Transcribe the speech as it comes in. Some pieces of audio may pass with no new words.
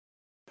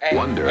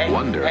Wonder.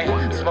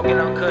 Smoking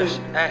on Kush,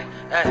 hey.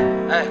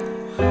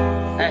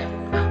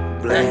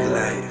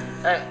 Blacklight.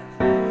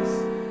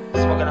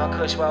 Smoking on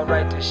Kush while I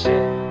write this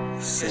shit.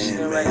 Kush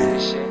didn't write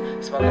this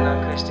shit. Smoking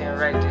on Kush didn't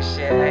write this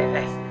shit,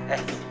 hey.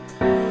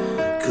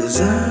 Cause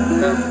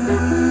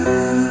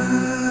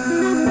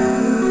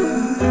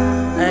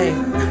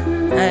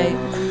Hey.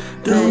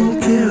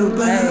 don't care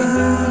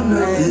about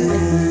nothing.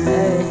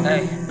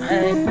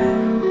 Hey.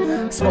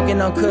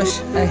 Smoking on Kush,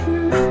 hey.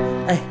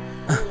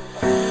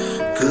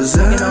 Cause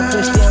Smoking on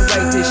Kush didn't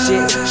write this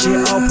shit.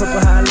 Shit all purple,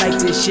 how I like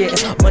this shit.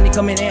 Money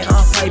coming in,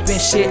 I'm hyping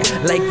shit.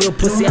 Like good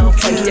pussy, I don't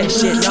fight that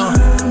shit, no.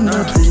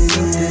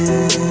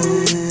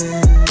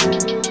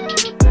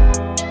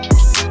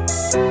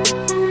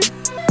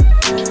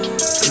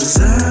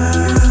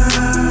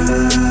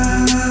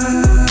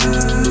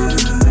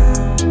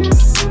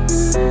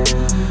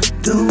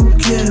 Don't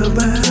care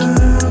about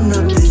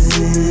nothing.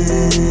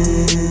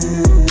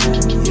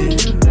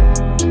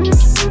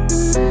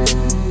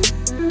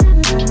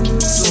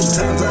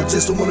 Sometimes I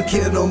just don't wanna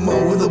care no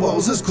more when the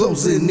walls is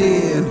closing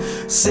in.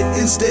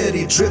 Sitting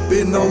steady,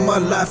 tripping on my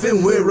life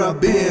and where I've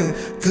been.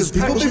 Cause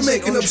people be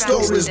making up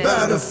stories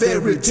about a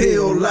fairy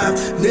tale life.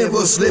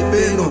 Never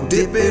slipping or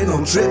dipping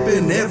or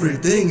tripping,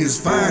 everything is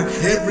fine.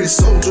 Every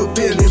soldier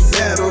been in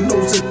battle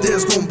knows that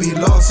there's gonna be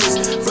losses.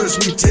 First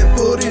we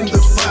tempered in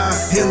the fire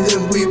and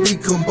then we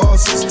become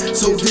bosses.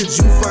 So did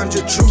you find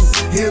your truth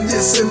in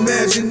this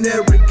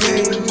imaginary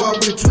game?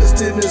 While we're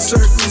twisting in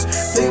circles,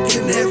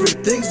 thinking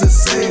everything's the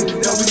same.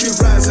 Now we be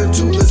rising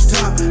to the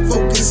top,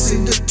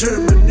 focusing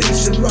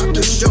determination. Rock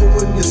the show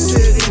in your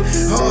city,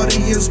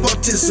 audience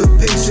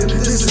participation.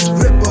 This is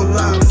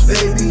Gripalot,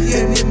 baby,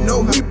 and you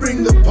know we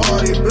bring the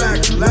party.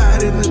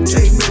 Blacklight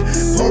entertainment,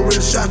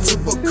 pouring shots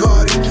of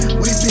Bacardi.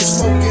 We be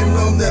smoking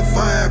on that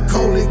fire,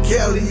 calling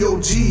Cali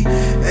OG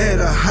at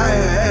a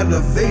higher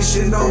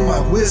elevation on my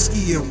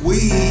whiskey and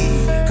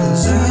weed.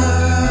 Cause I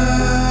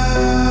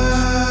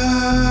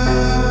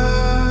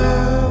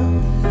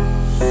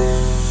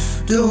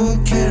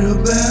don't care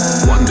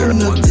about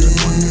nothing.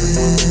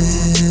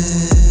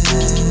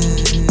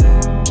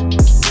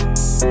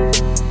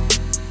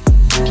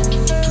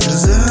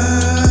 Cause I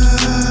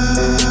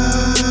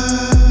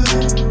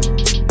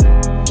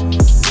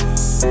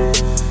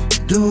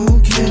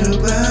don't care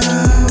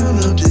about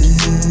nothing.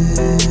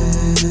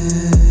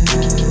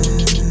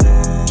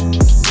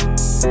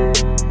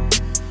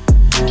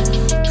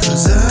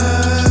 Cause I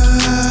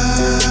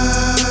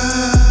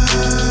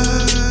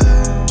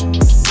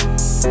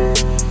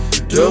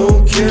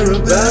don't care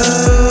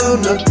about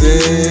nothing.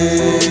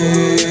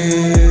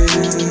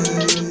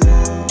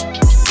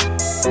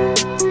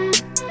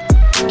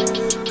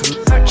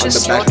 On the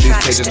back of these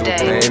pages we're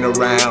playing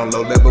around.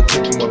 Low level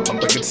kicking with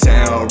bumping good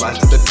sound. Rise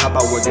to the top,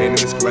 I was gaining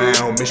this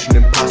ground. Mission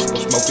impossible,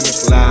 smoking a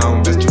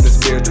clown. Best to the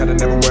spirit, try to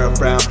never wear a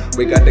frown.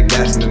 We got the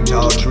gas in them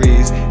tall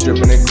trees,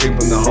 dripping and cream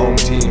from the home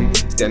team.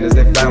 Stand as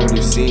they found when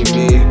you see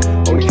me.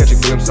 Only catch a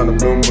glimpse on the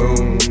blue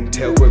moon.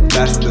 Tail quick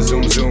flash with the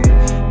zoom.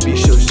 Be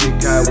show chic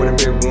guy with a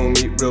big room.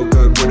 Eat real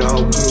good with a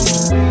whole crew.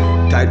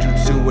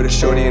 Taijutsu with a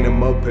shorty and a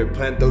moped.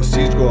 Plant those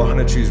seeds, grow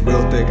 100 trees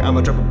real thick.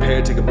 I'ma drop a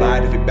pear, take a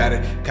bite if it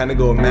batter. Kinda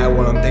go mad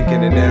while I'm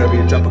thinking in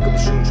Arabic. Drop a couple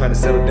shootings, try to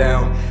settle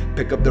down.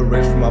 Pick up the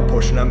wrench from my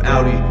portion, I'm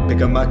outie.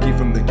 Pick up my key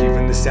from the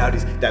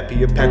Saudis. That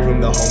be a pack from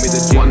the homie, the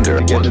G.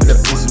 Together the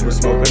pieces, we're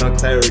smoking on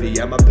clarity.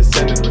 At my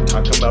percentage, we're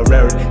talking about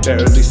rarity.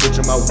 Barely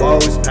switching my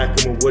woes,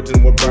 packing with woods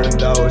and we're burning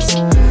those.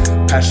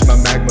 Passion my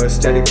magma,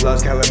 steady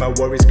gloves, can't let my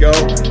worries go.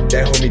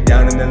 They hold me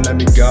down and then let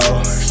me go.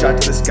 Shot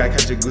to the sky,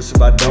 catch a goose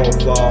if I don't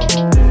fall.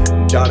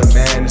 Daughter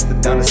man, it's the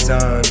dawn of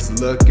suns.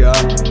 Look up,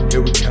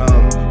 here we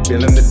come.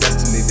 Feeling the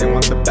destiny, they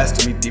want the best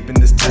of me. Deep in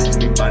this test of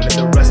me, finding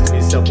the rest of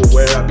me.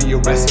 Self-aware, I be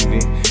arresting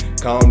me.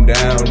 Calm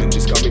down and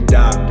just call me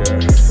doctor.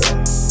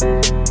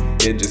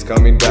 Yeah, just call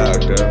me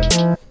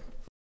doctor.